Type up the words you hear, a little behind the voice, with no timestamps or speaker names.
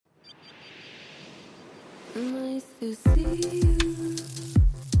to see you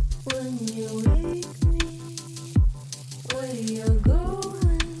when you wake me. Where you're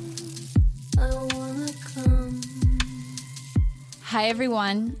going, I wanna come. Hi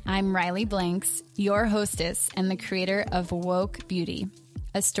everyone, I'm Riley Blanks, your hostess and the creator of Woke Beauty,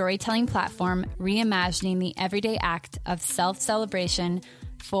 a storytelling platform reimagining the everyday act of self-celebration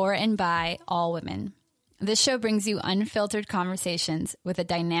for and by all women. This show brings you unfiltered conversations with a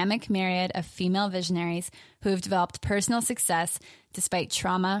dynamic myriad of female visionaries who have developed personal success despite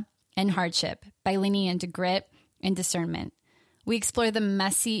trauma and hardship by leaning into grit and discernment. We explore the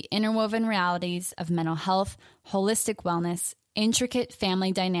messy, interwoven realities of mental health, holistic wellness, intricate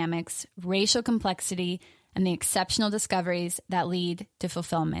family dynamics, racial complexity, and the exceptional discoveries that lead to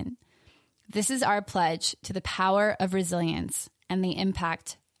fulfillment. This is our pledge to the power of resilience and the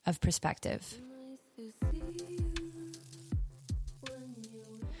impact of perspective.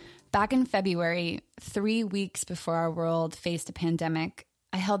 Back in February, 3 weeks before our world faced a pandemic,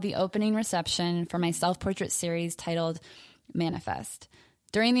 I held the opening reception for my self-portrait series titled Manifest.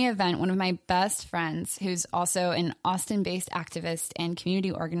 During the event, one of my best friends, who's also an Austin-based activist and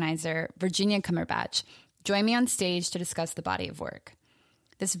community organizer, Virginia Cumberbatch, joined me on stage to discuss the body of work.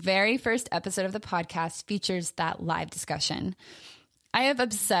 This very first episode of the podcast features that live discussion. I have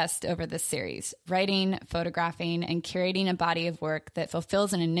obsessed over this series, writing, photographing, and curating a body of work that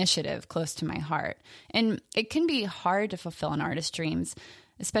fulfills an initiative close to my heart. And it can be hard to fulfill an artist's dreams,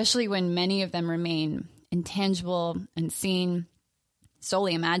 especially when many of them remain intangible, unseen,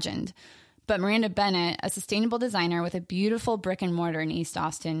 solely imagined. But Miranda Bennett, a sustainable designer with a beautiful brick and mortar in East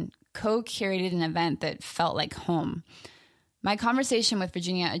Austin, co-curated an event that felt like home. My conversation with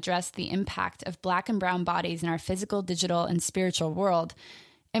Virginia addressed the impact of Black and brown bodies in our physical, digital, and spiritual world.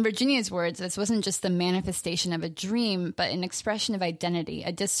 In Virginia's words, this wasn't just the manifestation of a dream, but an expression of identity,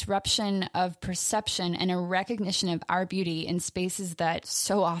 a disruption of perception, and a recognition of our beauty in spaces that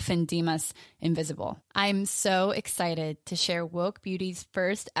so often deem us invisible. I'm so excited to share Woke Beauty's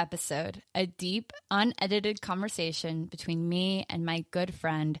first episode, a deep, unedited conversation between me and my good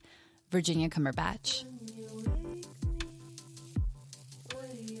friend, Virginia Cumberbatch.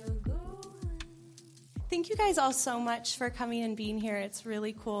 Thank you guys all so much for coming and being here. It's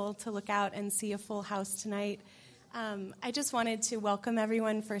really cool to look out and see a full house tonight. I just wanted to welcome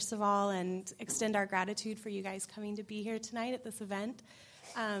everyone, first of all, and extend our gratitude for you guys coming to be here tonight at this event.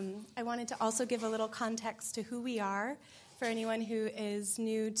 I wanted to also give a little context to who we are for anyone who is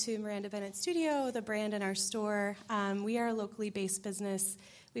new to Miranda Bennett Studio, the brand in our store. We are a locally based business.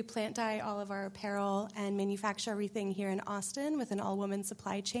 We plant dye all of our apparel and manufacture everything here in Austin with an all-woman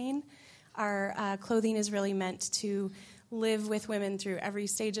supply chain. Our clothing is really meant to live with women through every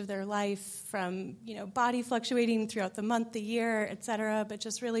stage of their life, from body fluctuating throughout the month, the year, etc., but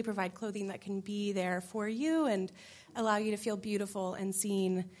just really provide clothing that can be there for you and allow you to feel beautiful and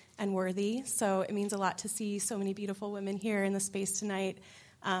seen and worthy. So it means a lot to see so many beautiful women here in the space tonight.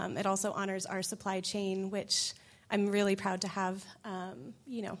 It also honors our supply chain, which I'm really proud to have,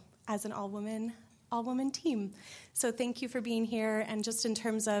 as an all-woman team. So thank you for being here. And just in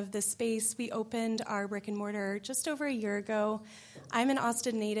terms of the space, we opened our brick and mortar just over a year ago. I'm an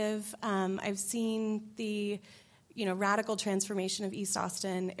Austin native. I've seen the radical transformation of East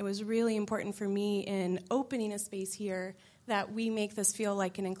Austin. It was really important for me in opening a space here that we make this feel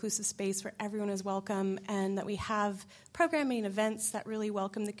like an inclusive space where everyone is welcome, and that we have programming and events that really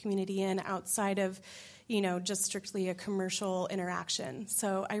welcome the community in outside of just strictly a commercial interaction.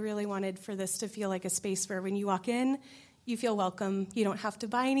 So I really wanted for this to feel like a space where when you walk in, you feel welcome. You don't have to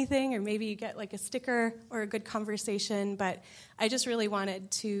buy anything, or maybe you get like a sticker or a good conversation. But I just really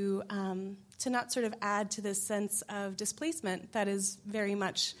wanted to not sort of add to this sense of displacement that is very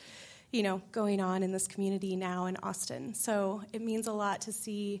much, going on in this community now in Austin. So it means a lot to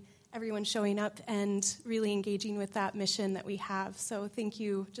see everyone showing up and really engaging with that mission that we have. So thank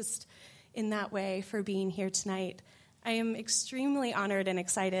you just in that way for being here tonight. I am extremely honored and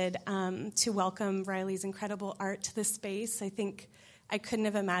excited to welcome Riley's incredible art to this space. I think I couldn't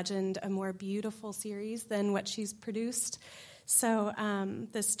have imagined a more beautiful series than what she's produced. So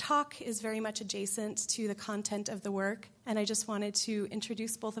this talk is very much adjacent to the content of the work, and I just wanted to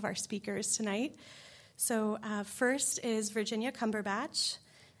introduce both of our speakers tonight. So first is Virginia Cumberbatch.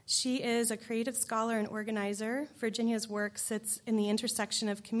 She is a creative scholar and organizer. Virginia's work sits in the intersection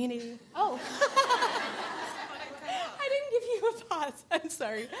of community. Oh, I didn't give you a pause. I'm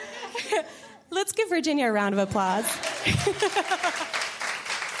sorry. Let's give Virginia a round of applause.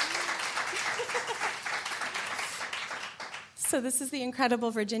 So this is the incredible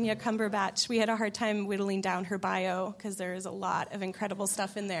Virginia Cumberbatch. We had a hard time whittling down her bio because there is a lot of incredible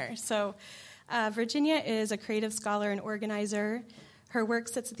stuff in there. So Virginia is a creative scholar and organizer. Her work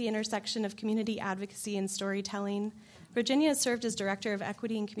sits at the intersection of community advocacy and storytelling. Virginia has served as Director of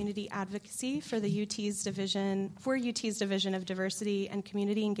Equity and Community Advocacy for UT's Division of Diversity and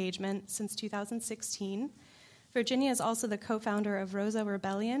Community Engagement since 2016. Virginia is also the co-founder of Rosa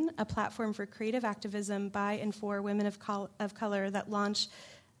Rebellion, a platform for creative activism by and for women of color that launched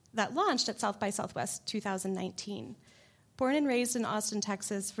at South by Southwest 2019. Born and raised in Austin,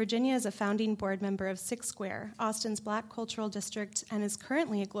 Texas, Virginia is a founding board member of Six Square, Austin's Black Cultural District, and is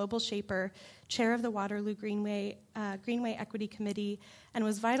currently a global shaper, chair of the Waterloo Greenway Equity Committee, and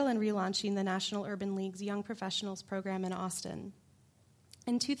was vital in relaunching the National Urban League's Young Professionals program in Austin.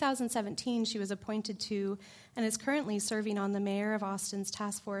 In 2017, she was appointed to and is currently serving on the Mayor of Austin's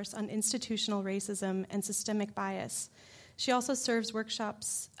Task Force on Institutional Racism and Systemic Bias. She also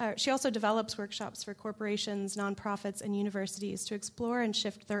develops workshops for corporations, nonprofits, and universities to explore and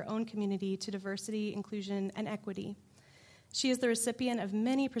shift their own community to diversity, inclusion, and equity. She is the recipient of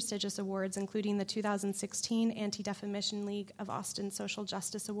many prestigious awards, including the 2016 Anti-Defamation League of Austin Social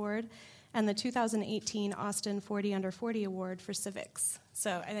Justice Award and the 2018 Austin 40 Under 40 Award for Civics.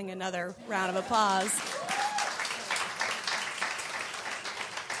 So I think another round of applause.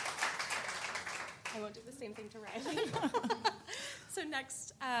 I won't do the same thing to Riley. So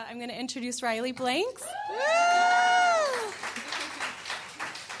next, I'm going to introduce Riley Blanks.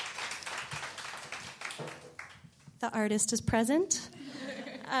 The artist is present.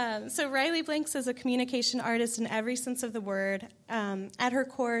 So Riley Blanks is a communication artist in every sense of the word. At her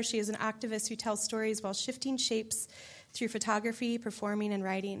core, she is an activist who tells stories while shifting shapes through photography, performing, and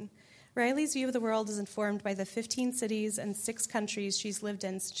writing. Riley's view of the world is informed by the 15 cities and 6 countries she's lived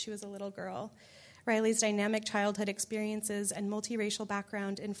in since she was a little girl. Riley's dynamic childhood experiences and multiracial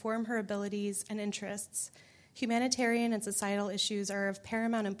background inform her abilities and interests. Humanitarian and societal issues are of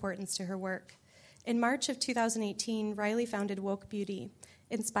paramount importance to her work. In March of 2018, Riley founded Woke Beauty,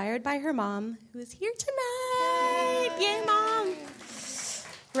 inspired by her mom, who is here tonight. Yay, Mom!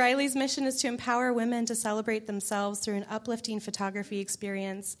 Riley's mission is to empower women to celebrate themselves through an uplifting photography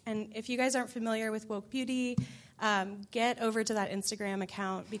experience. And if you guys aren't familiar with Woke Beauty, get over to that Instagram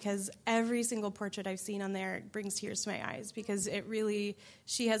account, because every single portrait I've seen on there brings tears to my eyes, because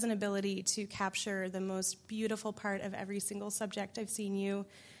she has an ability to capture the most beautiful part of every single subject I've seen you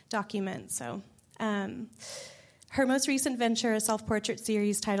document. So her most recent venture, a self-portrait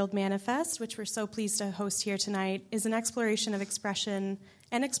series titled Manifest, which we're so pleased to host here tonight, is an exploration of expression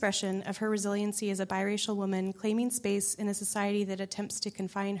of her resiliency as a biracial woman claiming space in a society that attempts to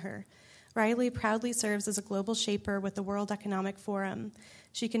confine her. Riley proudly serves as a global shaper with the World Economic Forum.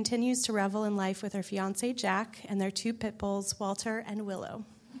 She continues to revel in life with her fiancé, Jack, and their 2 pit bulls, Walter and Willow.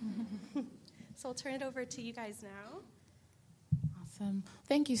 So I'll turn it over to you guys now. Awesome.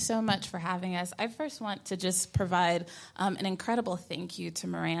 Thank you so much for having us. I first want to just provide an incredible thank you to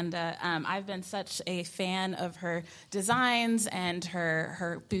Miranda. I've been such a fan of her designs and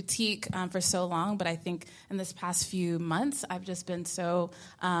her boutique for so long, but I think in this past few months, I've just been so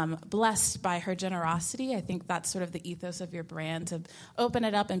blessed by her generosity. I think that's sort of the ethos of your brand. To open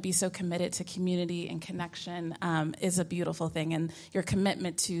it up and be so committed to community and connection is a beautiful thing, and your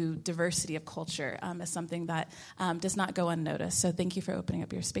commitment to diversity of culture is something that does not go unnoticed. So thank you for opening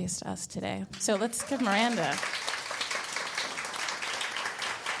up your space to us today. So let's give Miranda.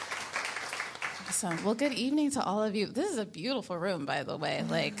 Awesome. Well, good evening to all of you. This is a beautiful room, by the way.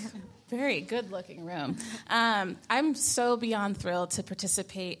 Very good-looking room. I'm so beyond thrilled to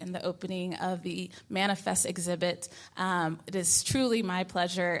participate in the opening of the Manifest exhibit. It is truly my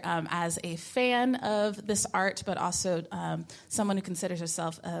pleasure as a fan of this art, but also someone who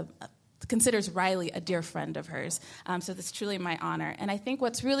considers Riley a dear friend of hers. So this is truly my honor. And I think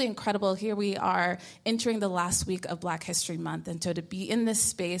what's really incredible, here we are entering the last week of Black History Month. And so to be in this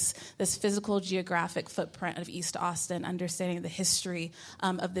space, this physical geographic footprint of East Austin, understanding the history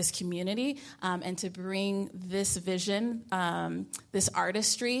of this community, and to bring this vision, this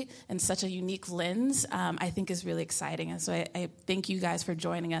artistry in such a unique lens, I think is really exciting. And so I thank you guys for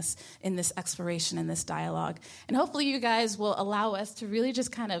joining us in this exploration and this dialogue. And hopefully you guys will allow us to really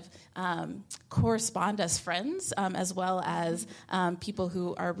just kind of correspond as friends, as well as people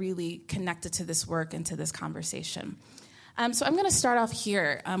who are really connected to this work and to this conversation. So I'm going to start off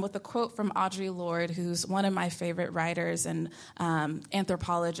here with a quote from Audre Lorde, who's one of my favorite writers and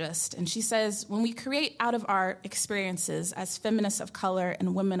anthropologist. And she says, "When we create out of our experiences as feminists of color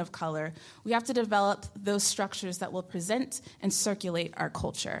and women of color, we have to develop those structures that will present and circulate our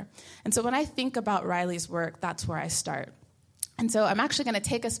culture." And so when I think about Riley's work, that's where I start. And so I'm actually going to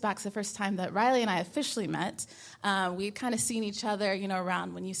take us back to the first time that Riley and I officially met. We'd kind of seen each other,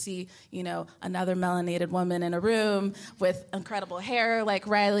 around when you see, another melanated woman in a room with incredible hair like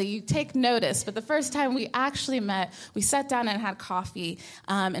Riley, you take notice. But the first time we actually met, we sat down and had coffee,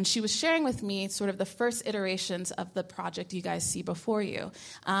 and she was sharing with me sort of the first iterations of the project you guys see before you.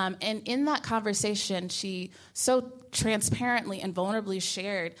 And in that conversation, she so transparently and vulnerably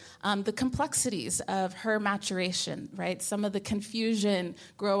shared the complexities of her maturation, right? Some of the confusion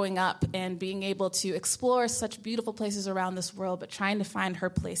growing up and being able to explore such beautiful places around this world, but trying to find her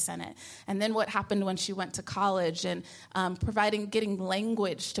place in it. And then what happened when she went to college and getting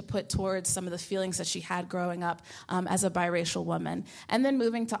language to put towards some of the feelings that she had growing up as a biracial woman. And then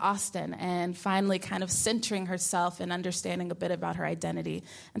moving to Austin and finally kind of centering herself and understanding a bit about her identity.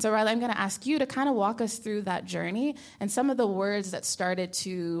 And so, Riley, I'm going to ask you to kind of walk us through that journey and some of the words that started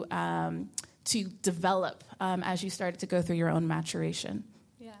to develop as you started to go through your own maturation.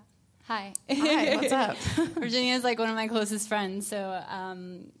 Yeah. Hi. Hi, what's up? Virginia is like one of my closest friends, so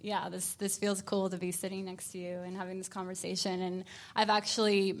this feels cool to be sitting next to you and having this conversation. And I've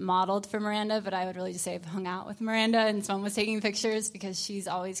actually modeled for Miranda, but I would really just say I've hung out with Miranda, and someone was taking pictures because she's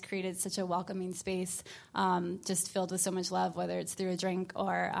always created such a welcoming space, just filled with so much love, whether it's through a drink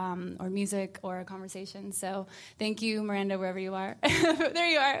or music or a conversation. So thank you, Miranda, wherever you are. There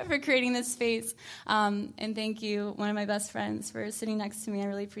you are, for creating this space. And thank you, one of my best friends, for sitting next to me. I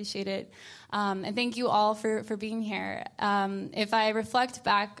really appreciate it. And thank you all for being here. If I reflect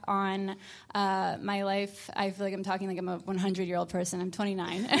back on my life, I feel like I'm talking like I'm a 100-year-old person. I'm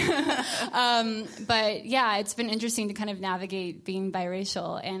 29. But yeah, it's been interesting to kind of navigate being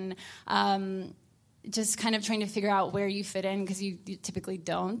biracial and just kind of trying to figure out where you fit in, because you typically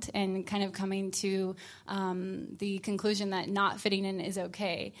don't, and kind of coming to the conclusion that not fitting in is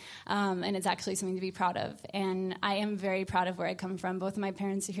okay, and it's actually something to be proud of. And I am very proud of where I come from. Both of my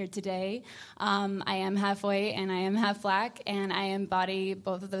parents are here today. I am half white and I am half black, and I embody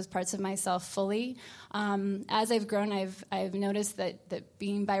both of those parts of myself fully. As I've grown, I've noticed that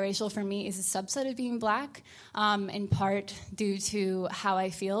being biracial for me is a subset of being black, in part due to how I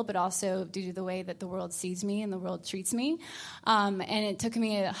feel, but also due to the way that the world sees me and the world treats me. And it took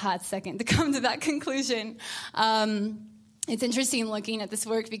me a hot second to come to that conclusion. It's interesting looking at this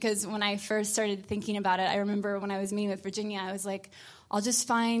work, because when I first started thinking about it, I remember when I was meeting with Virginia, I was like, I'll just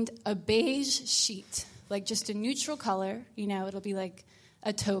find a beige sheet, like just a neutral color, it'll be like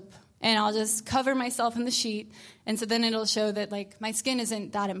a taupe, and I'll just cover myself in the sheet, and so then it'll show that, like, my skin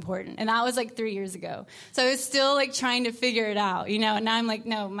isn't that important. And that was, like, 3 years ago. So I was still, like, trying to figure it out, and now I'm like,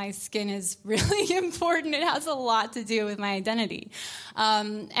 no, my skin is really important. It has a lot to do with my identity.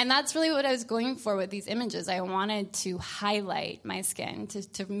 And that's really what I was going for with these images. I wanted to highlight my skin,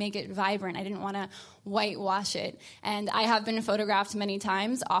 to make it vibrant. I didn't want to whitewash it. And I have been photographed many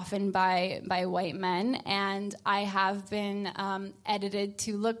times, often by white men, and I have been edited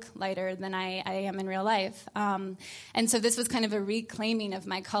to look lighter than I am in real life. And so this was kind of a reclaiming of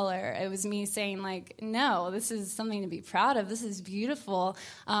my color. It was me saying, like, no, this is something to be proud of. This is beautiful.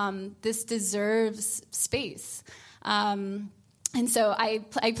 This deserves space. And so I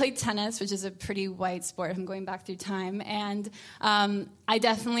played tennis, which is a pretty white sport. I'm going back through time. And I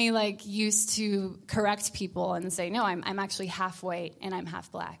definitely, used to correct people and say, no, I'm actually half white and I'm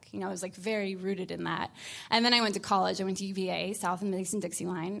half black. I was, very rooted in that. And then I went to college. I went to UVA, South and Mason-Dixie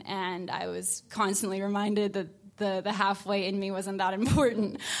line, and I was constantly reminded that the half white in me wasn't that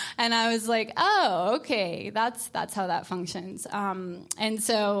important. And I was like, oh, okay, that's how that functions. And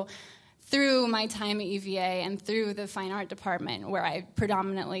so through my time at UVA and through the fine art department, where I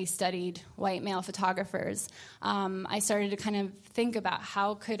predominantly studied white male photographers, I started to kind of think about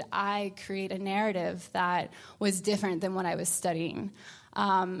how could I create a narrative that was different than what I was studying.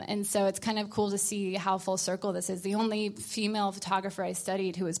 And so it's kind of cool to see how full circle this is. The only female photographer I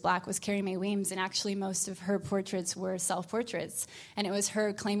studied who was black was Carrie Mae Weems, and actually most of her portraits were self-portraits. And it was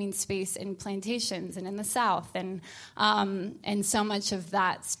her claiming space in plantations and in the South. And so much of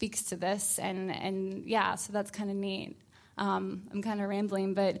that speaks to this. And yeah, so that's kind of neat. I'm kind of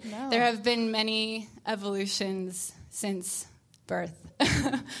rambling, but There have been many evolutions since birth,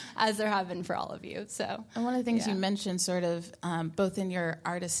 as there have been for all of you. So, and one of the things you mentioned sort of both in your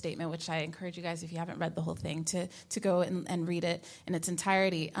artist statement, which I encourage you guys, if you haven't read the whole thing, to go and read it in its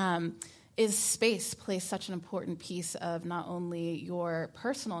entirety, is space plays such an important piece of not only your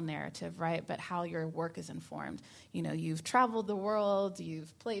personal narrative, right, but how your work is informed. You've traveled the world,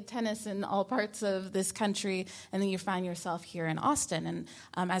 you've played tennis in all parts of this country, and then you find yourself here in Austin.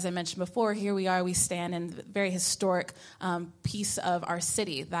 And as I mentioned before, here we stand in a very historic piece of our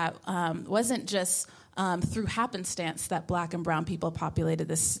city that wasn't just through happenstance that Black and brown people populated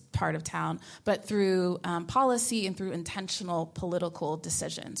this part of town, but through policy and through intentional political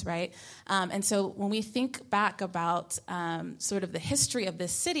decisions, right? And so when we think back about sort of the history of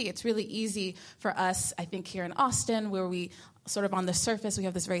this city, it's really easy for us, I think, here in Austin, where we sort of on the surface, we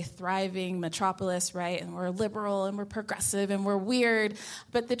have this very thriving metropolis, right? And we're liberal and we're progressive and we're weird.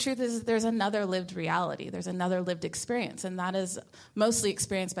 But the truth is there's another lived reality. There's another lived experience. And that is mostly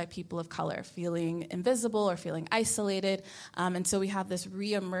experienced by people of color, feeling invisible or feeling isolated. And so we have this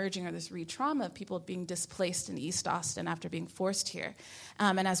re-emerging or this re-trauma of people being displaced in East Austin after being forced here.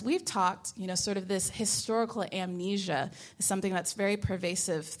 And as we've talked, sort of this historical amnesia is something that's very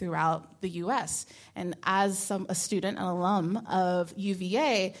pervasive throughout the U.S. And as a student, an alum of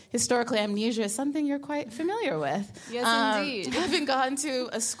UVA, historical amnesia is something you're quite familiar with. Yes, indeed. Having gone to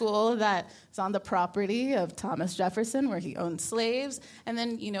a school that is on the property of Thomas Jefferson, where he owned slaves. And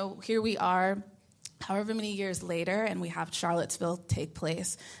then, here we are, however many years later, and we have Charlottesville take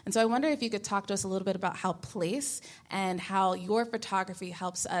place. And so I wonder if you could talk to us a little bit about how place and how your photography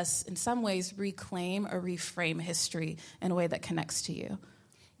helps us in some ways reclaim or reframe history in a way that connects to you.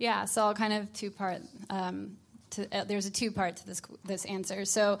 Yeah, so I'll kind of two-part. There's a two-part to this answer.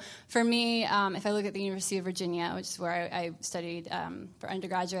 So for me, if I look at the University of Virginia, which is where I studied for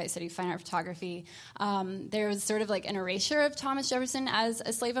undergraduate, I studied fine art photography, there was sort of like an erasure of Thomas Jefferson as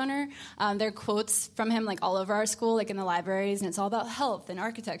a slave owner. There are quotes from him like all over our school, like in the libraries, and it's all about health and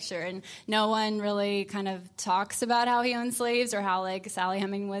architecture, and no one really kind of talks about how he owned slaves or how like Sally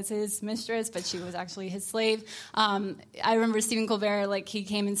Heming was his mistress, but she was actually his slave. I remember Stephen Colbert, like he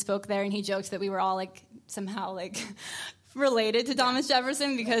came and spoke there, and he joked that we were all like somehow like related to Thomas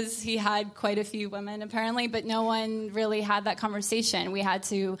Jefferson because he had quite a few women apparently, but no one really had that conversation. We had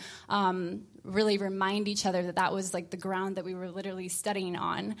to really remind each other that was like the ground that we were literally studying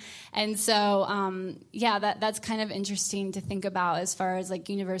on. And so, that's kind of interesting to think about as far as like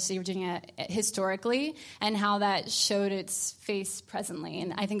University of Virginia historically and how that showed its face presently.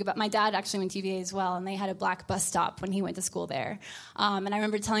 And I think about my dad actually went to UVA as well, and they had a Black bus stop when he went to school there. And I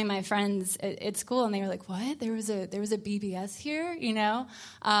remember telling my friends at school, and they were like, "What? There was a BBS here?"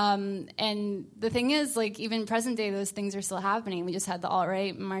 And the thing is, like even present day, those things are still happening. We just had the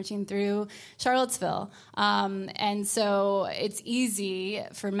alt-right marching through Charlottesville. And so it's easy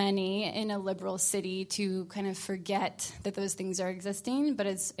for many in a liberal city to kind of forget that those things are existing, but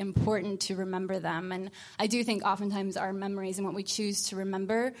it's important to remember them. And I do think oftentimes our memories and what we choose to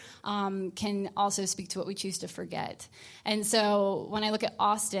remember can also speak to what we choose to forget. And so when I look at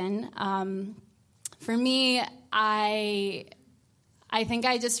Austin, for me, I think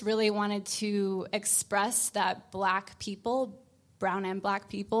I just really wanted to express that Black people, brown and Black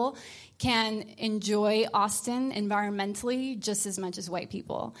people, can enjoy Austin environmentally just as much as white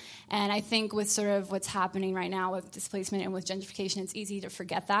people. And I think with sort of what's happening right now with displacement and with gentrification, it's easy to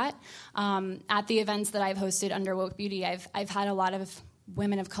forget that. At the events that I've hosted under Woke Beauty, I've had a lot of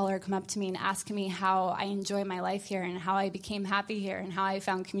women of color come up to me and ask me how I enjoy my life here and how I became happy here and how I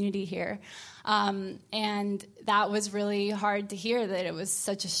found community here. And that was really hard to hear, that it was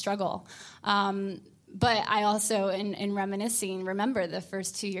such a struggle. But I also, in reminiscing, remember the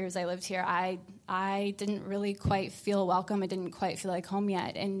first 2 years I lived here, I didn't really quite feel welcome. I didn't quite feel like home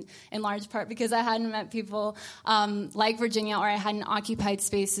yet, and in large part because I hadn't met people like Virginia, or I hadn't occupied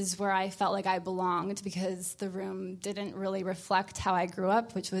spaces where I felt like I belonged, because the room didn't really reflect how I grew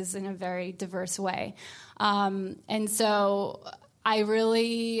up, which was in a very diverse way. And so I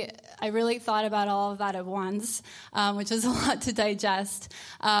really thought about all of that at once, which was a lot to digest.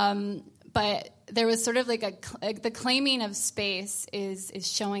 But there was sort of like the claiming of space is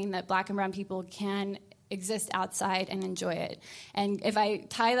showing that Black and brown people can exist outside and enjoy it. And if I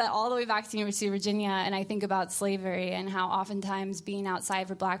tie that all the way back to the University of Virginia and I think about slavery and how oftentimes being outside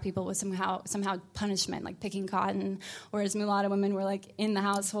for Black people was somehow punishment, like picking cotton, whereas mulatto women were like in the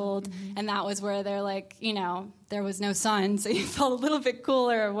household, and that was where they're like, there was no sun, so you felt a little bit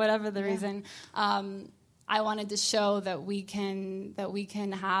cooler or whatever the reason. I wanted to show that we can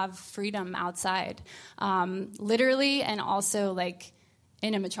have freedom outside, literally, and also like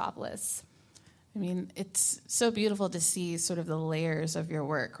in a metropolis. I mean, it's so beautiful to see sort of the layers of your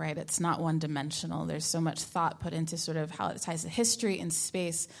work, right? It's not one-dimensional. There's so much thought put into sort of how it ties to history and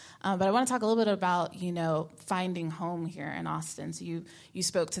space. But I want to talk a little bit about, finding home here in Austin. So you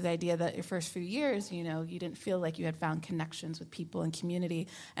spoke to the idea that your first few years, you didn't feel like you had found connections with people and community.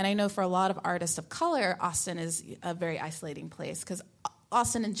 And I know for a lot of artists of color, Austin is a very isolating place, because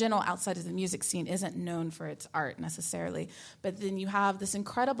Austin in general, outside of the music scene, isn't known for its art necessarily. But then you have this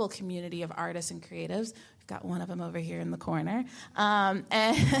incredible community of artists and creatives I've got one of them over here in the corner. And,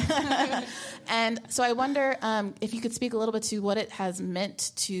 and so I wonder if you could speak a little bit to what it has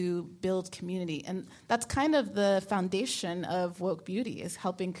meant to build community. And that's kind of the foundation of Woke Beauty, is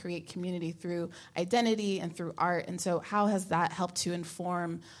helping create community through identity and through art. And so how has that helped to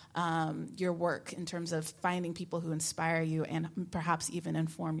inform your work in terms of finding people who inspire you and perhaps even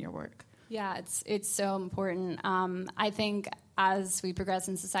inform your work? Yeah, it's so important. I think as we progress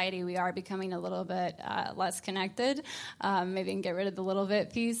in society, we are becoming a little bit less connected. Maybe we can get rid of the little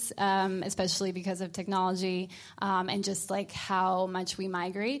bit piece, especially because of technology and just like how much we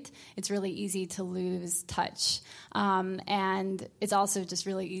migrate. It's really easy to lose touch. And it's also just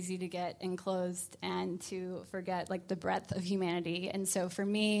really easy to get enclosed and to forget like the breadth of humanity. And so for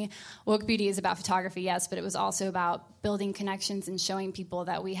me, Woke Beauty is about photography, yes, but it was also about building connections and showing people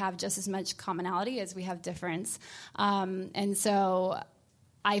that we have just as much commonality as we have difference. And so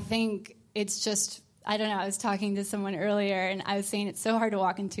I think it's just, I don't know, I was talking to someone earlier and I was saying it's so hard to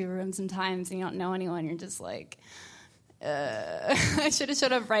walk into a room sometimes and you don't know anyone. You're just like, I should have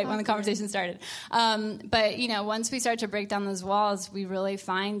showed up right when the conversation started. But, you know, once we start to break down those walls, we really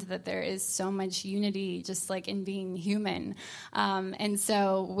find that there is so much unity just like in being human. And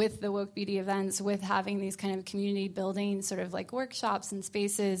so with the Woke Beauty events, with having these kind of community building sort of like workshops and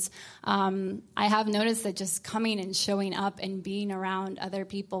spaces, I have noticed that just coming and showing up and being around other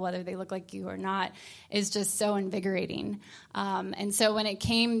people, whether they look like you or not, is just so invigorating. And so when it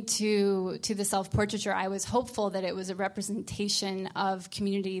came to the self-portraiture, I was hopeful that it was a representation of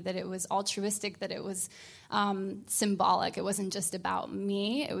community, that it was altruistic, that it was symbolic. It wasn't just about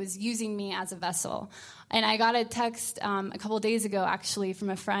me. It was using me as a vessel. And I got a text a couple of days ago, actually, from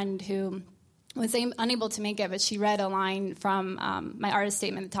a friend who was unable to make it, but she read a line from my artist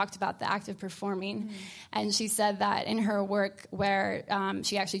statement that talked about the act of performing. Mm-hmm. And she said that in her work where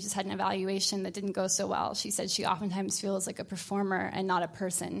she actually just had an evaluation that didn't go so well, she said she oftentimes feels like a performer and not a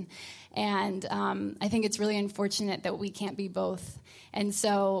person. And I think it's really unfortunate that we can't be both. And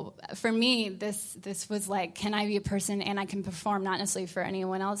so for me, this was like, can I be a person and I can perform, not necessarily for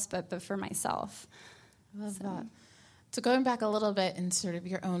anyone else, but for myself. I love that. So going back a little bit in sort of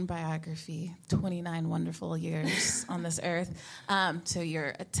your own biography, 29 wonderful years on this earth. So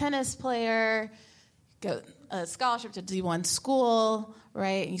you're a tennis player, go a scholarship to D1 school,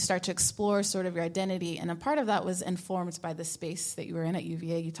 right? And you start to explore sort of your identity. And a part of that was informed by the space that you were in at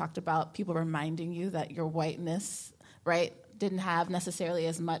UVA. You talked about people reminding you that your whiteness, right, didn't have necessarily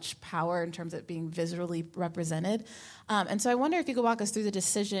as much power in terms of being visually represented. And so I wonder if you could walk us through the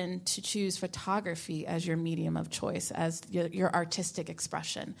decision to choose photography as your medium of choice, as your artistic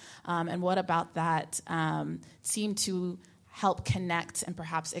expression. And what about that seemed to help connect and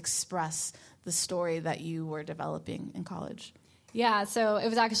perhaps express the story that you were developing in college? Yeah, so it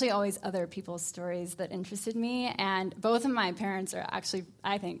was actually always other people's stories that interested me, and both of my parents are actually,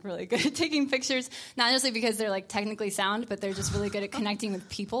 I think, really good at taking pictures, not just because they're like technically sound, but they're just really good at connecting with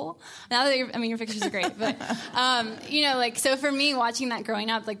people. Now that your pictures are great, but you know, like, so for me, watching that growing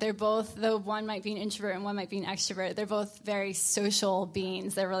up, like they're both, though one might be an introvert and one might be an extrovert, they're both very social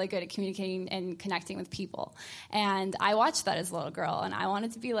beings. They're really good at communicating and connecting with people, and I watched that as a little girl, and I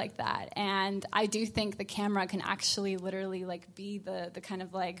wanted to be like that. And I do think the camera can actually literally like be the kind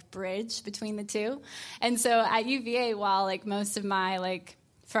of like bridge between the two. And so at UVA, while like most of my like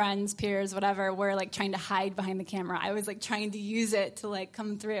friends, peers, whatever, were like trying to hide behind the camera, I was like trying to use it to like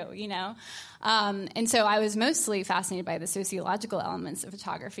come through, you know? And so I was mostly fascinated by the sociological elements of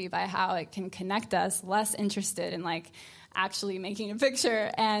photography, by how it can connect us, less interested in like actually making a picture,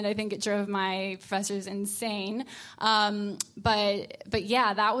 and I think it drove my professors insane. But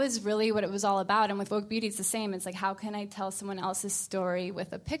yeah, that was really what it was all about. And with Woke Beauty, it's the same. It's like, how can I tell someone else's story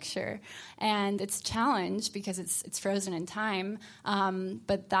with a picture? And it's a challenge because it's frozen in time.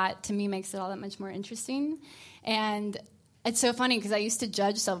 But that to me makes it all that much more interesting. And it's so funny because I used to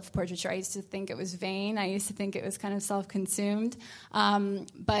judge self-portraiture. I used to think it was vain. I used to think it was kind of self-consumed.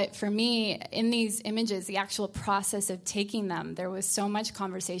 But for me, in these images, the actual process of taking them, there was so much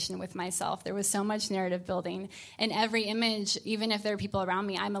conversation with myself. There was so much narrative building. In every image, even if there are people around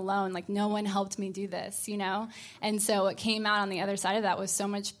me, I'm alone. Like, no one helped me do this, you know? And so what came out on the other side of that was so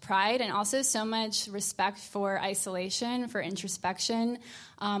much pride and also so much respect for isolation, for introspection,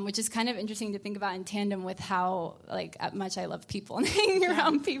 which is kind of interesting to think about in tandem with how like much I love people and hanging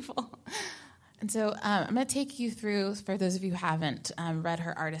around people. And so I'm going to take you through, for those of you who haven't read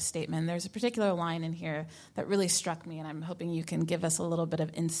her artist statement, there's a particular line in here that really struck me, and I'm hoping you can give us a little bit of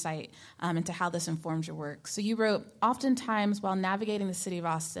insight into how this informs your work. So you wrote, "Oftentimes, while navigating the city of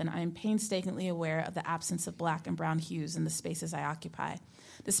Austin, I am painstakingly aware of the absence of black and brown hues in the spaces I occupy.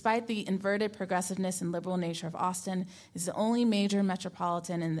 Despite the inverted progressiveness and liberal nature of Austin, it's the only major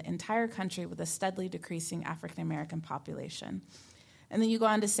metropolitan in the entire country with a steadily decreasing African American population. And then you go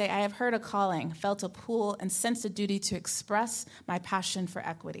on to say, I have heard a calling, felt a pull, and sensed a duty to express my passion for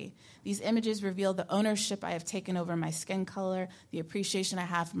equity. These images reveal the ownership I have taken over my skin color, the appreciation I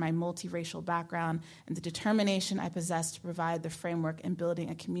have for my multiracial background, and the determination I possess to provide the framework in building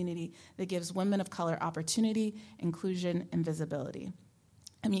a community that gives women of color opportunity, inclusion, and visibility.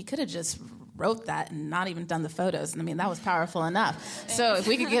 I mean, you could have just wrote that and not even done the photos. And I mean, that was powerful enough. So if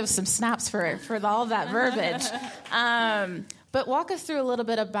we could give some snaps for all that verbiage. But walk us through a little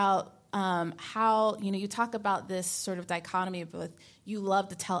bit about how, you talk about this sort of dichotomy with you love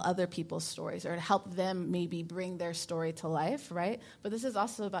to tell other people's stories or to help them maybe bring their story to life, right? But this is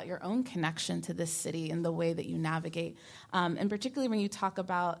also about your own connection to this city and the way that you navigate. And particularly when you talk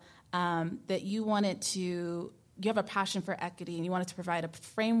about that you have a passion for equity and you wanted to provide a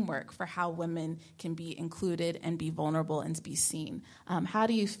framework for how women can be included and be vulnerable and be seen. How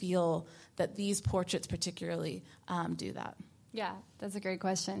do you feel that these portraits particularly do that? Yeah, that's a great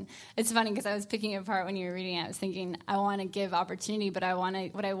question. It's funny because I was picking it apart when you were reading it. I was thinking I want to give opportunity, but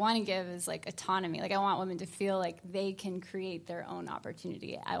what I want to give is like autonomy. Like I want women to feel like they can create their own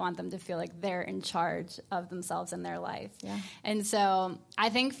opportunity. I want them to feel like they're in charge of themselves and their life. Yeah. And so I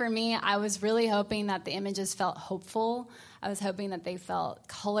think for me, I was really hoping that the images felt hopeful. I was hoping that they felt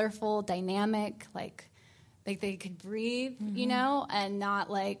colorful, dynamic, like they could breathe, and not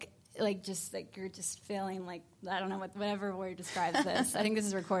like just like you're just feeling like, I don't know whatever word describes this. I think this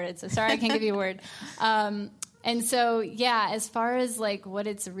is recorded, so sorry I can't give you a word. And so, yeah, as far as like what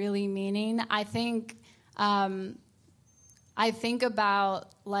it's really meaning, I think about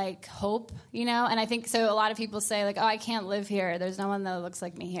like hope, and I think so a lot of people say like, oh, I can't live here. There's no one that looks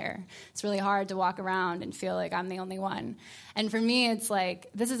like me here. It's really hard to walk around and feel like I'm the only one. And for me, it's like,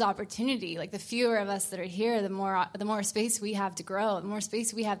 this is opportunity. Like the fewer of us that are here, the more space we have to grow, the more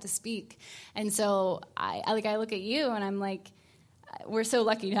space we have to speak. And so I look at you and I'm like, we're so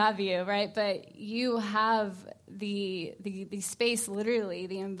lucky to have you, right? But you have the space, literally,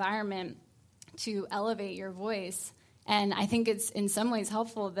 the environment to elevate your voice. And I think it's in some ways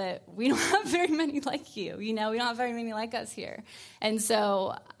helpful that we don't have very many like you. We don't have very many like us here. And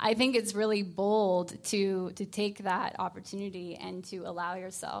so I think it's really bold to take that opportunity and to allow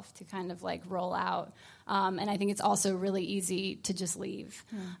yourself to kind of like roll out. And I think it's also really easy to just leave.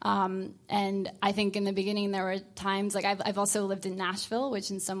 And I think in the beginning there were times, like I've also lived in Nashville, which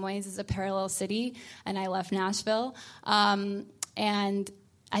in some ways is a parallel city, and I left Nashville. And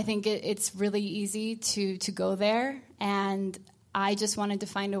I think it's really easy to go there, and I just wanted to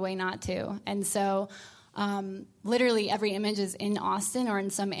find a way not to. And so literally every image is in Austin or in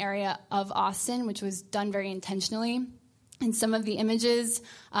some area of Austin, which was done very intentionally. And some of the images,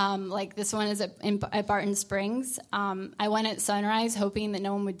 like this one is at Barton Springs. I went at sunrise hoping that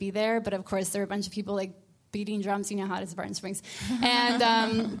no one would be there, but of course there were a bunch of people like beating drums, how it is at Barton Springs.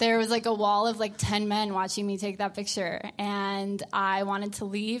 And there was like a wall of like 10 men watching me take that picture. And I wanted to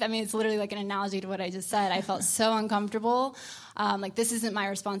leave. I mean, it's literally like an analogy to what I just said. I felt so uncomfortable. Like, this isn't my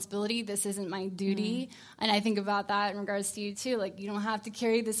responsibility. This isn't my duty. And I think about that in regards to you, too. Like, you don't have to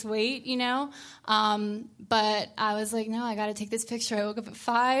carry this weight, But I was like, no, I got to take this picture. I woke up at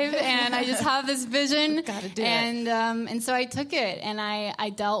 5, and I just have this vision. Got to do it. And so I took it, and I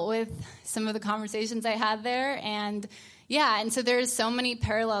dealt with some of the conversations I had there. And, yeah, and so there's so many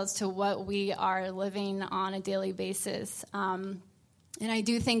parallels to what we are living on a daily basis. And I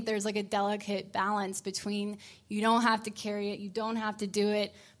do think there's like a delicate balance between you don't have to carry it, you don't have to do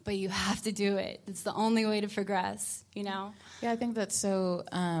it, but you have to do it. It's the only way to progress, Yeah, I think that's so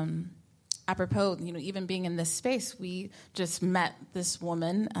apropos. Even being in this space, we just met this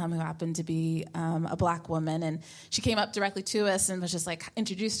woman who happened to be a Black woman, and she came up directly to us and was just like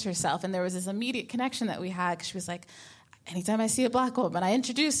introduced herself, and there was this immediate connection that we had because she was like, anytime I see a Black woman, I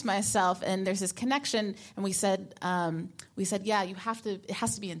introduce myself, and there's this connection. And we said, yeah, it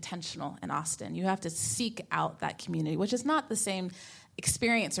has to be intentional in Austin. You have to seek out that community, which is not the same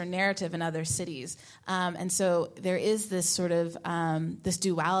experience or narrative in other cities. And so there is this sort of this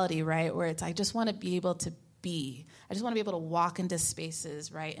duality, right, where it's I just want to be able to be. I just want to be able to walk into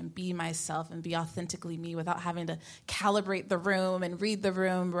spaces, right, and be myself and be authentically me without having to calibrate the room and read the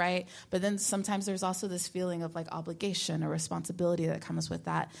room, right? But then sometimes there's also this feeling of like obligation or responsibility that comes with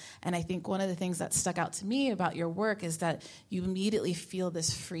that. And I think one of the things that stuck out to me about your work is that you immediately feel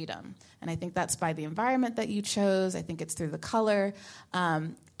this freedom. And I think that's by the environment that you chose. I think it's through the color.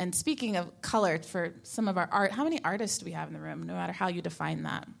 And speaking of color, for some of our art, how many artists do we have in the room, no matter how you define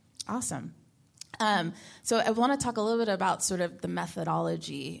that? Awesome. So I want to talk a little bit about sort of the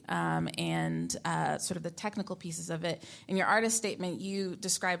methodology and sort of the technical pieces of it. In your artist statement, you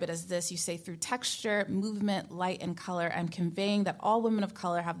describe it as this. You say, through texture, movement, light, and color, I'm conveying that all women of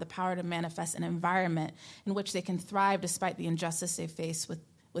color have the power to manifest an environment in which they can thrive despite the injustice they face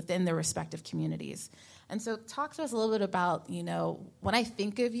within their respective communities. And so talk to us a little bit about, when I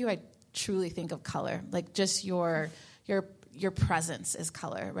think of you, I truly think of color, like just your presence is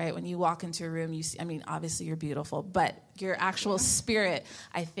color, right? When you walk into a room, you see, obviously you're beautiful, but your actual spirit,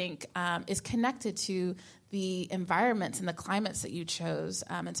 I think, is connected to the environments and the climates that you chose.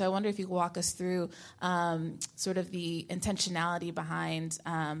 And so I wonder if you could walk us through sort of the intentionality behind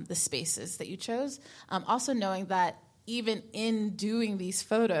the spaces that you chose. Also knowing that even in doing these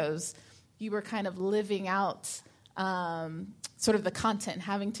photos, you were kind of living out sort of the content,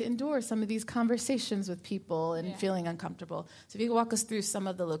 having to endure some of these conversations with people and feeling uncomfortable. So if you could walk us through some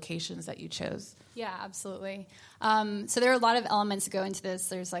of the locations that you chose. Yeah, absolutely. So there are a lot of elements that go into this.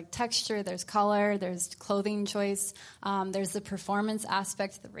 There's like texture, there's color, there's clothing choice, there's the performance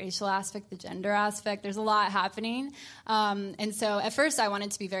aspect, the racial aspect, the gender aspect. There's a lot happening. And so at first I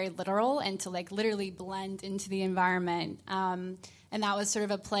wanted to be very literal and to like literally blend into the environment. And that was sort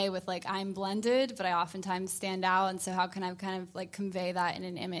of a play with like, I'm blended, but I oftentimes stand out. And so how can I kind of like convey that in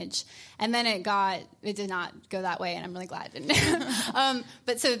an image? And then it did not go that way. And I'm really glad it didn't.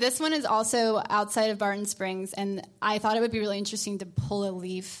 But so this one is also outside of Barton Springs. And I thought it would be really interesting to pull a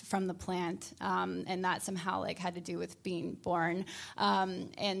leaf from the plant. And that somehow like had to do with being born.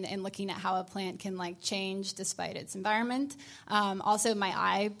 And looking at how a plant can like change despite its environment. Also my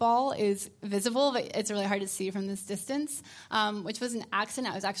eyeball is visible, but it's really hard to see from this distance, which was an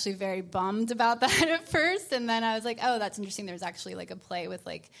accident. I was actually very bummed about that at first, and then I was like, oh, that's interesting. There's actually like a play with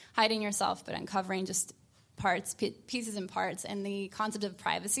like hiding yourself but uncovering just parts, pieces and parts, and the concept of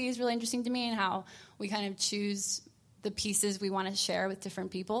privacy is really interesting to me, and how we kind of choose the pieces we want to share with different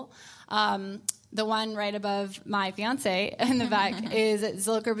people. The one right above my fiance in the back is at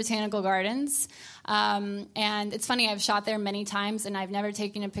Zilker Botanical Gardens. And it's funny, I've shot there many times, and I've never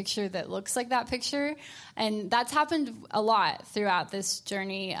taken a picture that looks like that picture. And that's happened a lot throughout this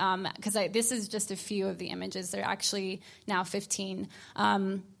journey, because this is just a few of the images. There are actually now 15.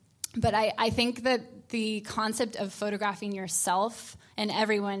 But I think that the concept of photographing yourself, and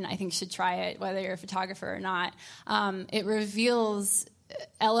everyone I think should try it, whether you're a photographer or not, it reveals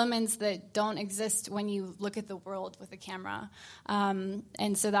elements that don't exist when you look at the world with a camera.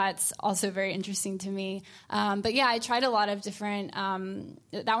 And so that's also very interesting to me. But yeah, I tried a lot of different,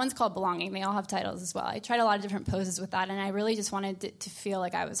 that one's called Belonging. They all have titles as well. I tried a lot of different poses with that, and I really just wanted it to feel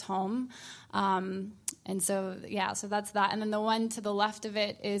like I was home. And so, yeah, so that's that. And then the one to the left of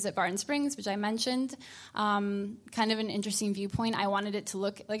it is at Barton Springs, which I mentioned. Kind of an interesting viewpoint. I wanted it to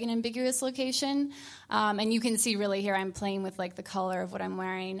look like an ambiguous location. And you can see really here I'm playing with like the color of what I'm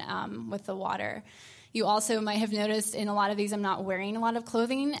wearing with the water. You also might have noticed in a lot of these I'm not wearing a lot of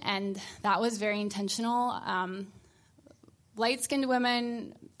clothing, and that was very intentional. Light-skinned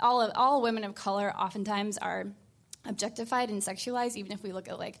women, all women of color oftentimes are objectified and sexualized, even if we look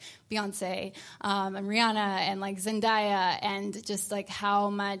at like Beyonce and Rihanna and like Zendaya, and just like how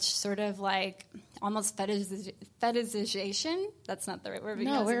much sort of like almost fetishization, that's not the right word.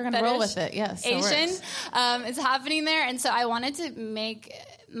 No, we're going to roll with it. Yes, Asian is happening there. And so I wanted to make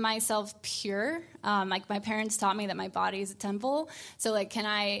myself pure. Like my parents taught me that my body is a temple. So like, can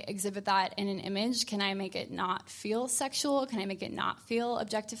I exhibit that in an image? Can I make it not feel sexual? Can I make it not feel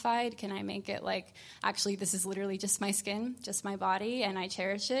objectified? Can I make it like, actually, this is literally just my skin, just my body, and I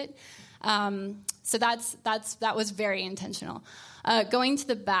cherish it? So that was very intentional. Going to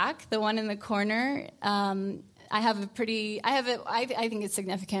the back, the one in the corner, I think it's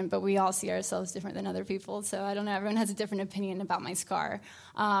significant, but we all see ourselves different than other people. So I don't know, everyone has a different opinion about my scar.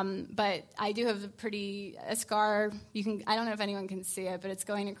 But I do have a scar. I don't know if anyone can see it, but it's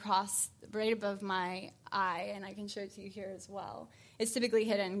going across right above my eye, and I can show it to you here as well. It's typically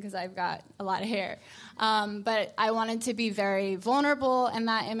hidden because I've got a lot of hair. But I wanted to be very vulnerable in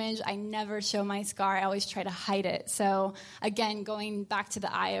that image. I never show my scar. I always try to hide it. So again, going back to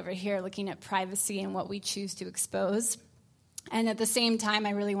the eye over here, looking at privacy and what we choose to expose. And at the same time,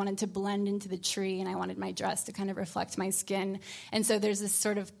 I really wanted to blend into the tree, and I wanted my dress to kind of reflect my skin. And so there's this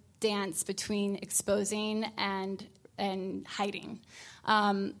sort of dance between exposing and and hiding.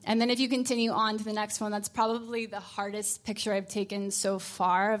 And then if you continue on to the next one, that's probably the hardest picture I've taken so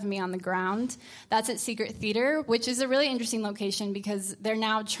far of me on the ground. That's at Secret Theater, which is a really interesting location because they're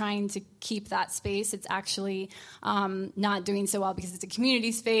now trying to keep that space. It's actually not doing so well because it's a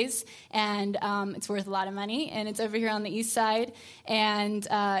community space, and it's worth a lot of money, and it's over here on the east side, and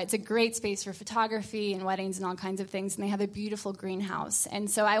it's a great space for photography and weddings and all kinds of things, and they have a beautiful greenhouse. And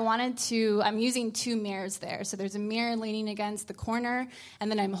so I'm using 2 mirrors there. So there's a mirror leaning against the corner,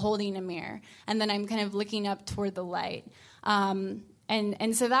 and then I'm holding a mirror, and then I'm kind of looking up toward the light. And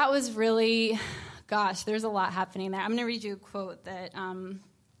so that was really, gosh, there's a lot happening there. I'm going to read you a quote that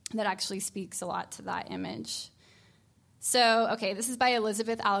actually speaks a lot to that image. So, okay, this is by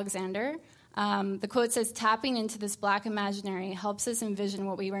Elizabeth Alexander. The quote says, "Tapping into this black imaginary helps us envision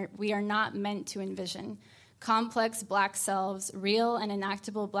what we are not meant to envision. Complex black selves, real and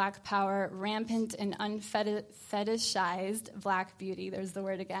enactable black power, rampant and unfetishized black beauty." There's the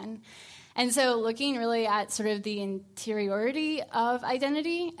word again. And so looking really at sort of the interiority of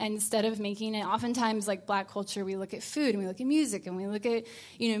identity instead of making it, oftentimes like black culture, we look at food and we look at music and we look at,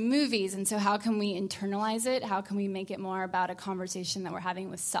 movies. And so how can we internalize it? How can we make it more about a conversation that we're having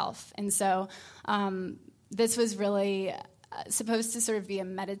with self? And so this was really supposed to sort of be a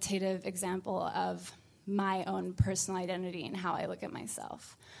meditative example of my own personal identity and how I look at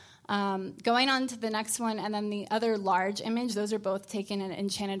myself. Going on to the next one, and then the other large image, those are both taken in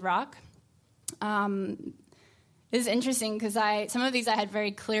Enchanted Rock. This is interesting because some of these I had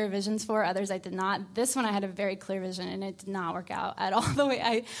very clear visions for, others I did not. This one I had a very clear vision, and it did not work out at all the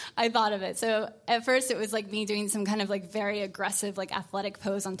way I thought of it. So at first it was like me doing some kind of like very aggressive like athletic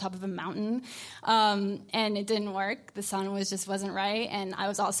pose on top of a mountain, and it didn't work. The sun wasn't right, and I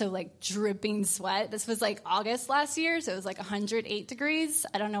was also like dripping sweat. This was like August last year, so it was like 108 degrees.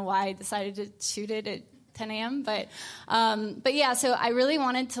 I don't know why I decided to shoot it at 10 a.m., but yeah, so I really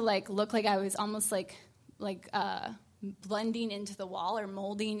wanted to like look like I was almost like blending into the wall or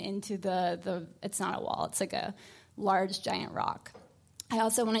molding into the it's not a wall, it's like a large giant rock. I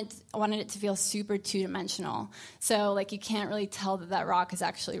also wanted it to feel super two-dimensional. So like you can't really tell that rock is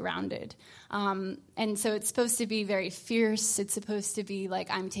actually rounded. And so it's supposed to be very fierce. It's supposed to be like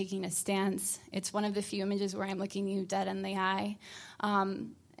I'm taking a stance. It's one of the few images where I'm looking you dead in the eye.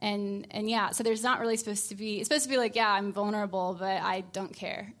 And yeah, so there's not really it's supposed to be like, yeah, I'm vulnerable, but I don't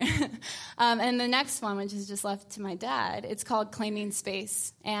care. And the next one, which is just left to my dad, it's called Claiming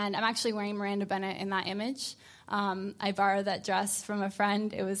Space. And I'm actually wearing Miranda Bennett in that image. I borrowed that dress from a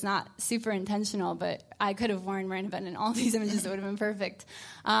friend. It was not super intentional, but I could have worn Miranda Bennett in all these images. It would have been perfect.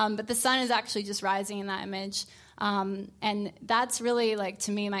 But the sun is actually just rising in that image. And that's really, like,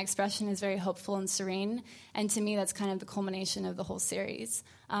 to me, my expression is very hopeful and serene. And to me, that's kind of the culmination of the whole series.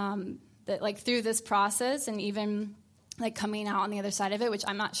 That, like, through this process and even, like, coming out on the other side of it, which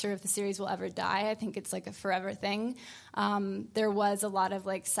I'm not sure if the series will ever die. I think it's, like, a forever thing. There was a lot of,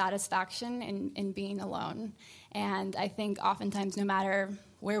 like, satisfaction in being alone. And I think oftentimes, no matter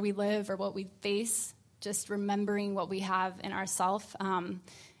where we live or what we face, just remembering what we have in ourself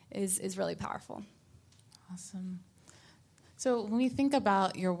is really powerful. Awesome. So when we think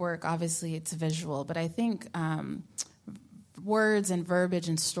about your work, obviously it's visual, but I think words and verbiage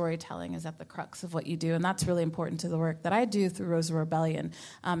and storytelling is at the crux of what you do, and that's really important to the work that I do through Rosa Rebellion,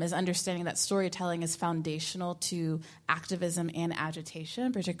 is understanding that storytelling is foundational to activism and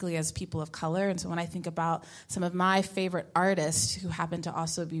agitation, particularly as people of color. And so when I think about some of my favorite artists who happen to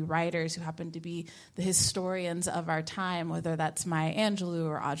also be writers, who happen to be the historians of our time, whether that's Maya Angelou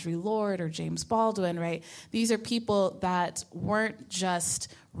or Audre Lorde or James Baldwin, right? These are people that weren't just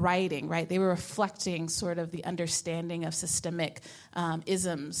writing, right? They were reflecting sort of the understanding of systemic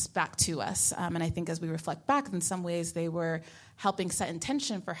isms back to us. And I think as we reflect back, in some ways they were helping set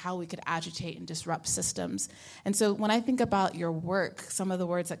intention for how we could agitate and disrupt systems. And so when I think about your work, some of the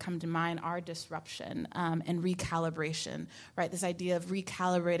words that come to mind are disruption and recalibration, right? This idea of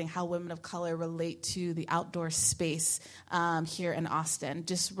recalibrating how women of color relate to the outdoor space here in Austin,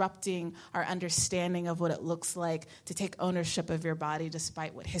 disrupting our understanding of what it looks like to take ownership of your body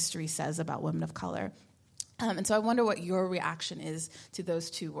despite what history says about women of color. And so I wonder what your reaction is to those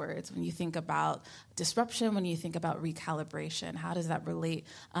two words when you think about disruption, when you think about recalibration. How does that relate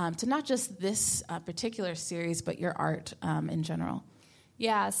to not just this particular series, but your art in general?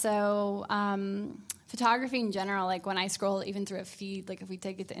 Yeah, so photography in general, like when I scroll even through a feed, like if we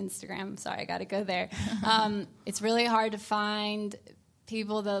take it to Instagram, sorry, I got to go there. It's really hard to find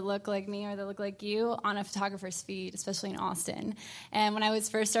people that look like me or that look like you on a photographer's feed, especially in Austin. And when I was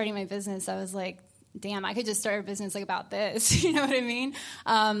first starting my business, I was like, damn, I could just start a business like about this. You know what I mean?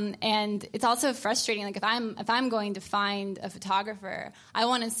 And it's also frustrating. Like if I'm going to find a photographer, I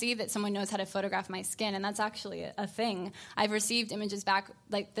want to see that someone knows how to photograph my skin, and that's actually a thing. I've received images back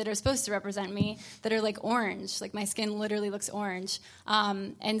like that are supposed to represent me that are like orange. Like my skin literally looks orange.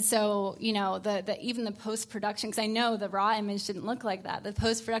 And so, you know, the even the post-production, because I know the raw image didn't look like that. The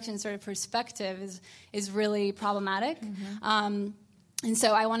post-production sort of perspective is really problematic. And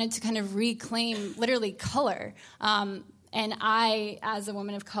so I wanted to kind of reclaim literally color. And I, as a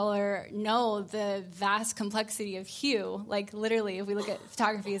woman of color, know the vast complexity of hue. Like literally, if we look at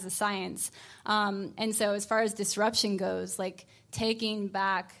photography as a science. And so as far as disruption goes, like taking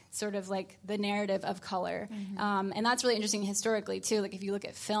back sort of like the narrative of color. And that's really interesting historically too. Like if you look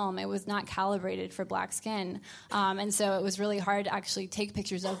at film, it was not calibrated for black skin. And so it was really hard to actually take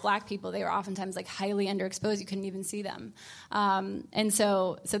pictures of black people. They were oftentimes like highly underexposed. You couldn't even see them. And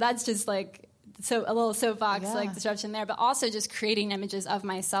so that's just like, so a little soapbox like disruption there, but also just creating images of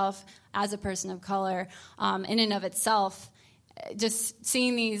myself as a person of color in and of itself. Just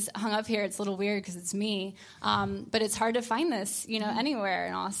seeing these hung up here, it's a little weird because it's me, but it's hard to find this, you know, anywhere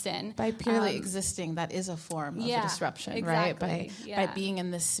in Austin. By purely existing, that is a form of a disruption, right? By being in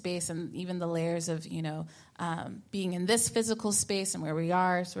this space and even the layers of, you know, being in this physical space and where we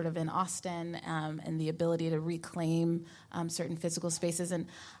are sort of in Austin and the ability to reclaim certain physical spaces. And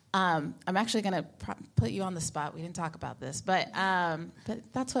I'm actually going to put you on the spot. We didn't talk about this, but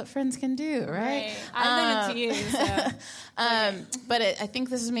that's what friends can do, right? I've done it to you. So. But I think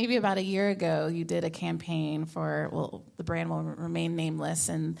this is maybe about a year ago. You did a campaign for, well, the brand will remain nameless,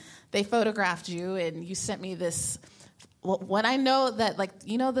 and they photographed you, and you sent me this. Well, when I know that, like,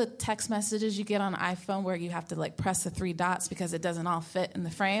 you know the text messages you get on iPhone where you have to, like, press the 3 dots because it doesn't all fit in the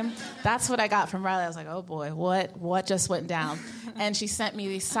frame? That's what I got from Riley. I was like, oh, boy, what just went down? And she sent me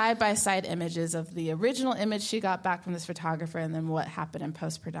these side-by-side images of the original image she got back from this photographer and then what happened in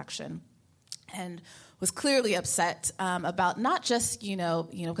post-production. And was clearly upset about not just, you know,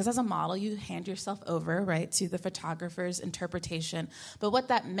 because as a model, you hand yourself over, right, to the photographer's interpretation, but what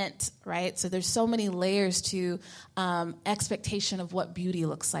that meant, right? So there's so many layers to expectation of what beauty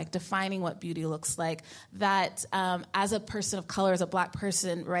looks like, defining what beauty looks like, that as a person of color, as a black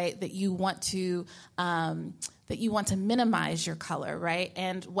person, right, that you want to minimize your color, right?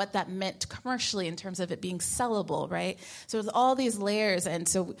 And what that meant commercially in terms of it being sellable, right? So with all these layers, and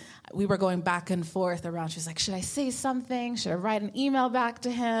so we were going back and forth around, she was like, should I say something? Should I write an email back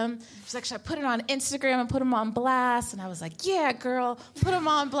to him? She's like, should I put it on Instagram and put him on blast? And I was like, yeah, girl, put him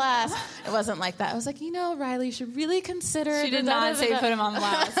on blast. It wasn't like that. I was like, you know, Riley, you should really consider. She did not say put him on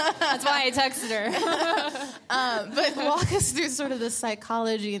blast. That's why I texted her. But walk us through sort of the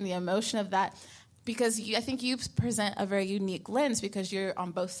psychology and the emotion of that. Because I think you present a very unique lens because you're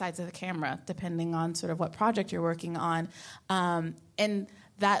on both sides of the camera, depending on sort of what project you're working on. And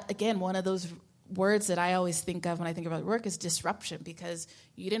that, again, one of those words that I always think of when I think about work is disruption, because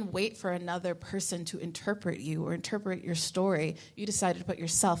you didn't wait for another person to interpret you or interpret your story. You decided to put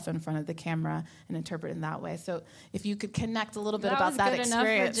yourself in front of the camera and interpret in that way. So if you could connect a little bit about that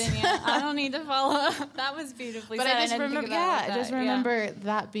experience. Enough, Virginia. I don't need to follow. That was beautifully said. But I just remember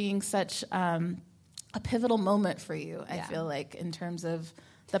that being such a pivotal moment for you, I feel like, in terms of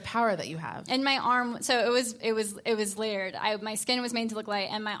the power that you have. And my arm, so it was layered. My skin was made to look light,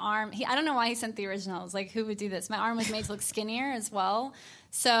 and my arm, I don't know why he sent the originals. Like, who would do this? My arm was made to look skinnier as well.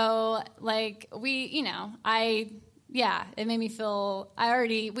 So, like, it made me feel,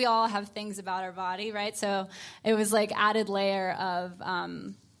 we all have things about our body, right? So it was like added layer of, I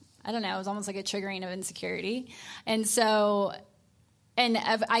don't know, it was almost like a triggering of insecurity. And so... And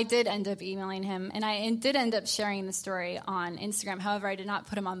I did end up emailing him, and I did end up sharing the story on Instagram. However, I did not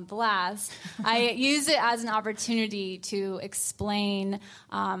put him on blast. I used it as an opportunity to explain,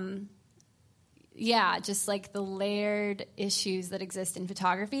 just like the layered issues that exist in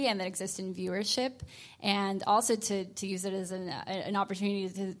photography and that exist in viewership, and also to use it as an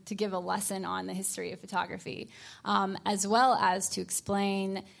opportunity to give a lesson on the history of photography, as well as to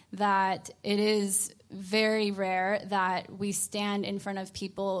explain that it is very rare that we stand in front of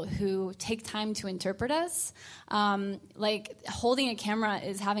people who take time to interpret us. Like, holding a camera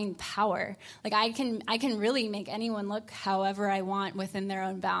is having power. Like, I can really make anyone look however I want within their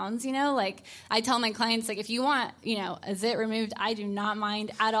own bounds, you know? Like, I tell my clients, like, if you want, you know, a zit removed, I do not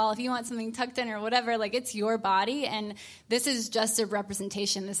mind at all. If you want something tucked in or whatever, like, it's your body, and this is just a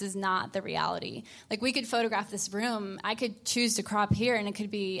representation. This is not the reality. Like, we could photograph this room. I could choose to crop here, and it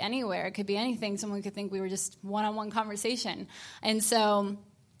could be anywhere. It could be anything. Someone could think we were just one-on-one conversation. And so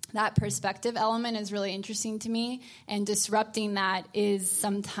that perspective element is really interesting to me, and disrupting that is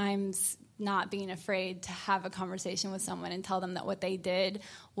sometimes not being afraid to have a conversation with someone and tell them that what they did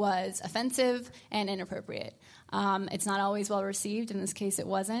was offensive and inappropriate. It's not always well received. In this case, it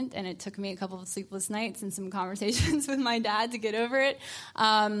wasn't, and it took me a couple of sleepless nights and some conversations with my dad to get over it.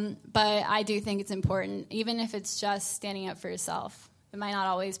 But I do think it's important, even if it's just standing up for yourself. It might not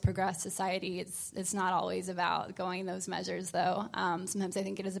always progress society. It's not always about going those measures, though. Sometimes I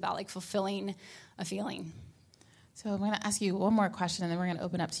think it is about like fulfilling a feeling. So I'm going to ask you one more question, and then we're going to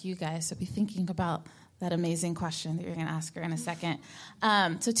open up to you guys. So be thinking about that amazing question that you're going to ask her in a second.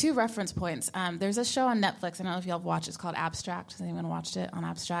 So 2 reference points. There's a show on Netflix. I don't know if y'all have watched it. It's called Abstract. Has anyone watched it on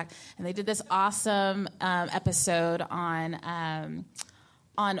Abstract? And they did this awesome episode on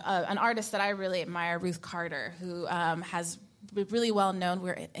an artist that I really admire, Ruth Carter, who has really well known.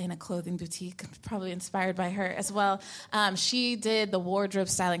 We're in a clothing boutique, probably inspired by her as well. She did the wardrobe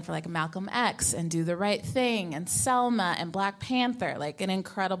styling for like Malcolm X and Do the Right Thing and Selma and Black Panther, like an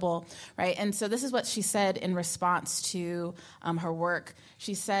incredible, right? And so this is what she said in response to her work.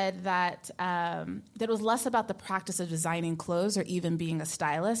 She said that it was less about the practice of designing clothes or even being a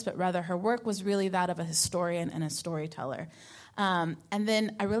stylist, but rather her work was really that of a historian and a storyteller. And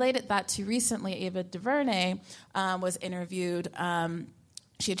then I related that to recently, Ava DuVernay was interviewed.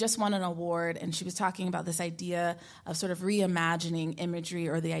 She had just won an award, and she was talking about this idea of sort of reimagining imagery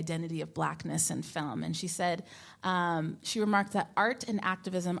or the identity of blackness in film. And she said, she remarked that art and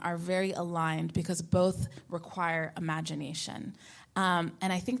activism are very aligned because both require imagination. And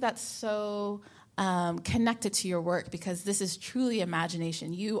I think that's so connected to your work, because this is truly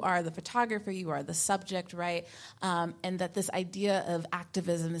imagination. You are the photographer, you are the subject, right? And that this idea of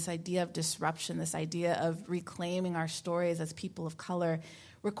activism, this idea of disruption, this idea of reclaiming our stories as people of color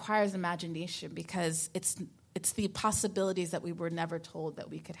requires imagination, because it's the possibilities that we were never told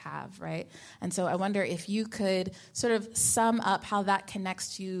that we could have, right? And so I wonder if you could sort of sum up how that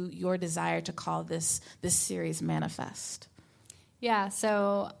connects to your desire to call this series Manifest. Yeah,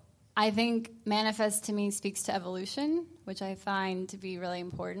 so I think Manifest to me speaks to evolution, which I find to be really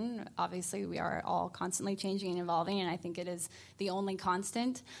important. Obviously, we are all constantly changing and evolving, and I think it is the only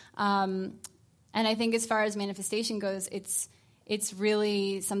constant. And I think as far as manifestation goes, it's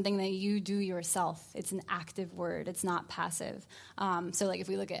really something that you do yourself. It's an active word. It's not passive. So like if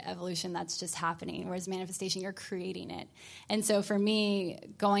we look at evolution, that's just happening, whereas manifestation, you're creating it. And so for me,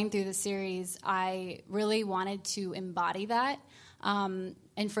 going through the series, I really wanted to embody that.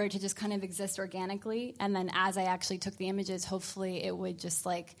 And for it to just kind of exist organically. And then as I actually took the images, hopefully it would just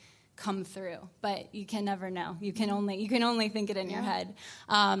like come through. But you can never know. You can only think it in your head.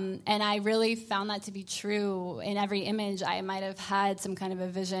 And I really found that to be true. In every image, I might have had some kind of a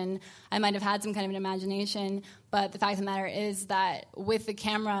vision. I might have had some kind of an imagination. But the fact of the matter is that with the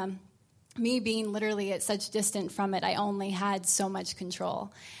camera, me being literally at such distance from it, I only had so much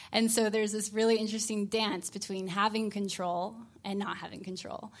control. And so there's this really interesting dance between having control and not having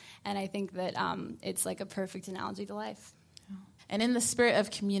control. And I think that it's like a perfect analogy to life. And in the spirit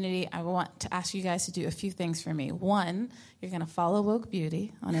of community, I want to ask you guys to do a few things for me. One, you're going to follow Woke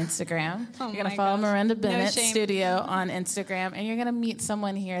Beauty on Instagram. You're going to follow Miranda Bennett Studio on Instagram. And you're going to meet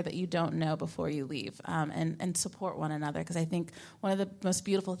someone here that you don't know before you leave, and support one another. Because I think one of the most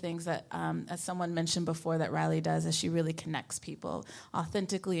beautiful things that, as someone mentioned before, that Riley does is she really connects people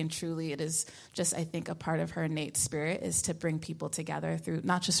authentically and truly. It is just, I think, a part of her innate spirit is to bring people together through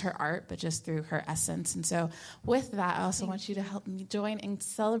not just her art, but just through her essence. And so with that, I also want you to help me join in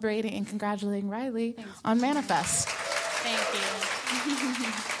celebrating and congratulating Riley on Manifest. Thank you.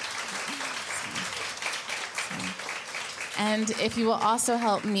 And if you will also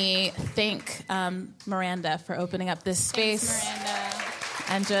help me thank Miranda for opening up this space. Thanks,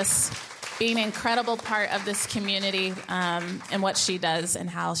 Miranda. And just being an incredible part of this community and what she does and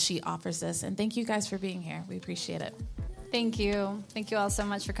how she offers this. And thank you guys for being here. We appreciate it. Thank you. Thank you all so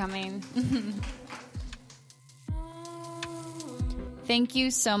much for coming. Thank you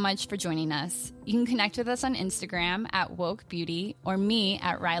so much for joining us. You can connect with us on Instagram at Woke Beauty or me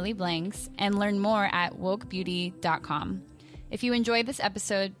at Riley Blanks and learn more at wokebeauty.com. If you enjoyed this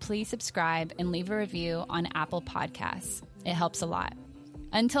episode, please subscribe and leave a review on Apple Podcasts. It helps a lot.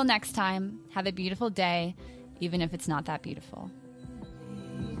 Until next time, have a beautiful day, even if it's not that beautiful.